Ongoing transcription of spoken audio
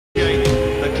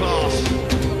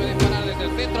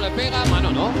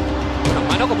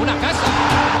Mano como una casa.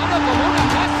 Mano como una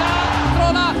casa.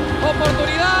 Trola.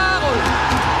 Oportunidad. Gol.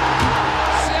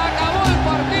 Se acabó el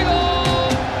partido.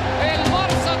 El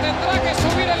Barça tendrá que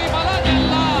subir el Himalaya en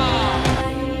la...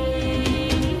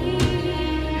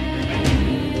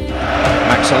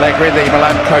 Max Allegri, the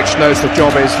Milan coach, knows the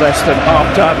job is less than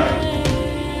half done.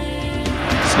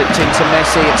 Slipped into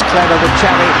Messi, it's clever with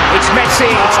Xavi, it's Messi,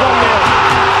 it's 1-0.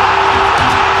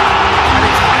 And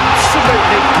it's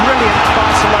absolutely brilliant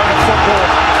Barcelona football.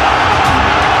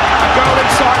 A goal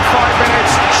inside 5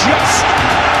 minutes, just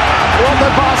what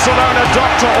the Barcelona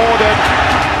doctor ordered.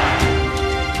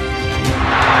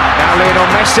 Now Lionel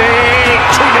Messi,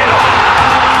 2-0.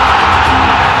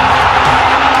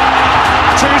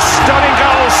 Two stunning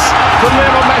goals from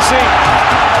Lionel Messi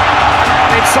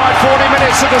inside 40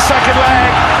 minutes of the second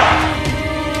leg.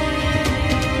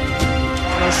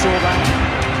 I saw that.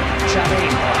 Xavi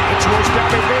towards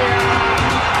David Villa.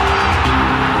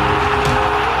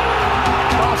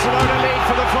 Barcelona lead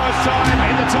for the first time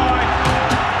in the tie.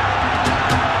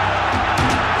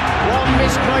 One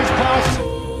misplaced pass.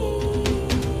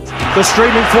 The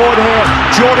streaming forward here.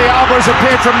 Jordi Alba has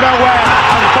appeared from nowhere,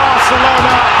 and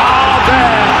Barcelona are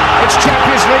there. It's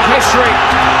Champions League history.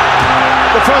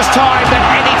 The first time that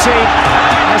any team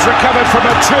has recovered from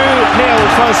a 2-0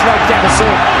 first leg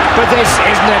deficit, but this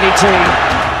isn't any team.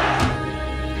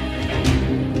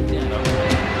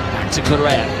 Back to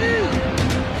Correa.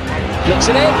 Looks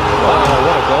at it. Oh,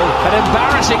 what a goal. An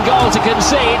embarrassing goal to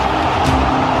concede.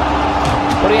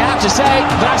 But you have to say,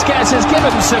 Vasquez has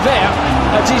given Sevilla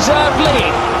a deserved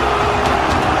lead.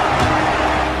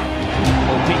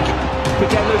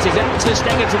 Piqué loses it. Ter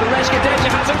Stegen to the rescue. Danger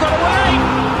hasn't got away.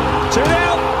 2-0.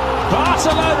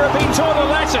 Barcelona have been taught a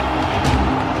lesson.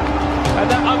 And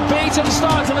that unbeaten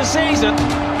start to the season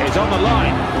is on the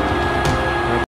line.